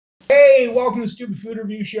Hey, welcome to the Stupid Food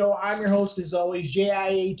Review Show. I'm your host, as always,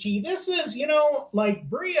 JIAT. This is, like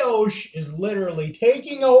brioche is literally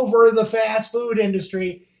taking over the fast food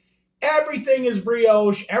industry. Everything is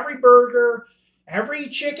brioche. Every burger, every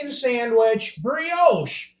chicken sandwich,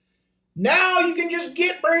 brioche. Now you can just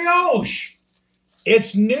get brioche.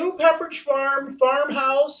 It's new Pepperidge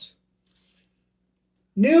farmhouse,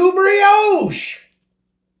 new brioche.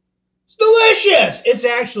 It's delicious. It's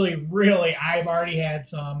actually really, I've already had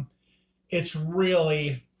some. It's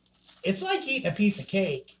like eating a piece of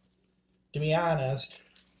cake, to be honest.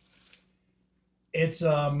 It's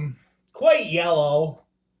quite yellow.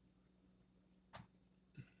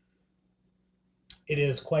 It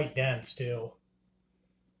is quite dense too.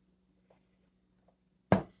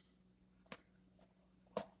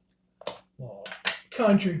 Oh,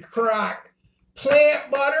 country crock plant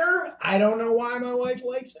butter. I don't know why my wife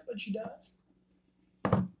likes it, but she does.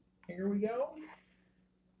 Here we go.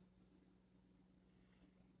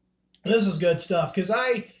 This is good stuff because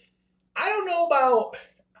I don't know about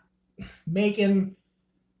making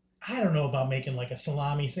like a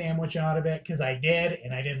salami sandwich out of it, because I did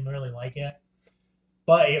and I didn't really like it.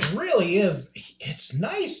 But it really is, it's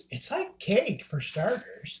nice. It's like cake for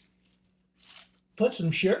starters. Put some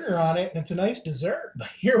sugar on it and it's a nice dessert. But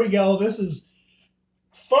here we go. This is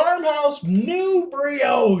Farmhouse New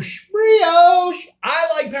Brioche. Brioche! I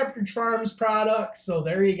like Pepperidge Farms products, so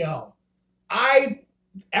there you go.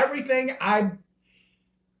 Everything I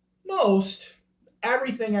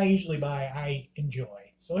usually buy, I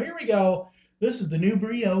enjoy. So here we go. This is the new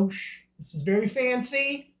brioche. This is very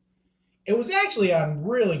fancy. It was actually on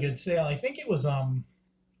really good sale. I think it was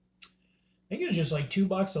just like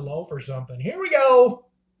 $2 a loaf or something. Here we go.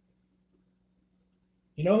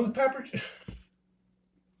 You know who Pepperidge?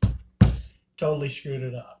 Totally screwed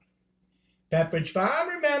it up. Pepperidge Farm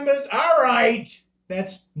remembers. All right.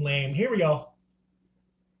 That's lame. Here we go.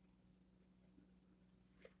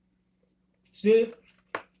 See,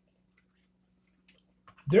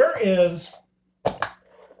 there is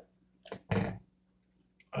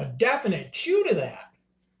a definite chew to that.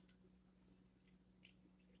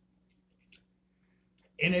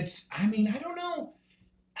 And it's, I don't know.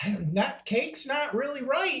 That cake's not really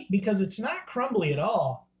right because it's not crumbly at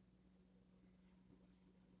all.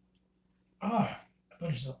 But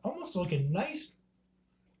it's almost like a nice,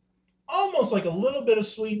 almost like a little bit of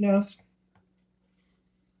sweetness.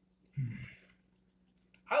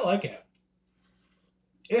 I like it.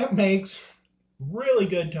 It makes really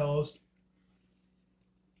good toast,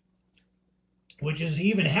 which is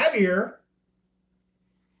even heavier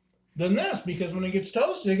than this, because when it gets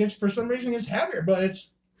toasted, for some reason it's heavier, but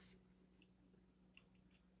it's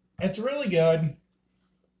really good.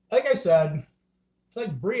 Like I said, it's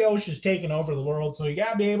like brioche is taking over the world, so you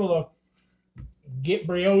gotta be able to get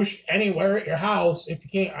brioche anywhere at your house. If you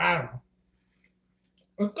can't, I don't know.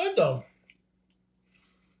 It's good though.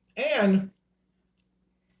 And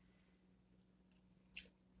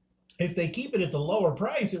if they keep it at the lower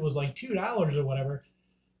price, it was like $2 or whatever,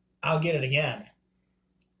 I'll get it again.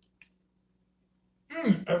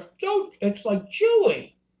 It's like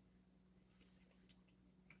chewy.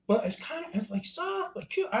 But it's like soft, but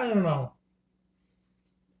chewy. I don't know.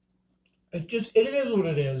 It is what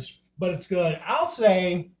it is, but it's good. I'll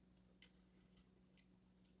say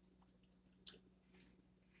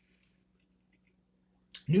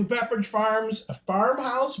New Pepperidge Farms, a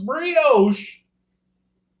farmhouse brioche.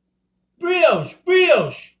 Brioche,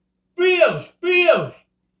 brioche, brioche, brioche,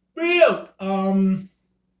 brioche.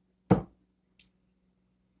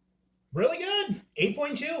 Really good.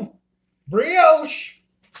 8.2. Brioche.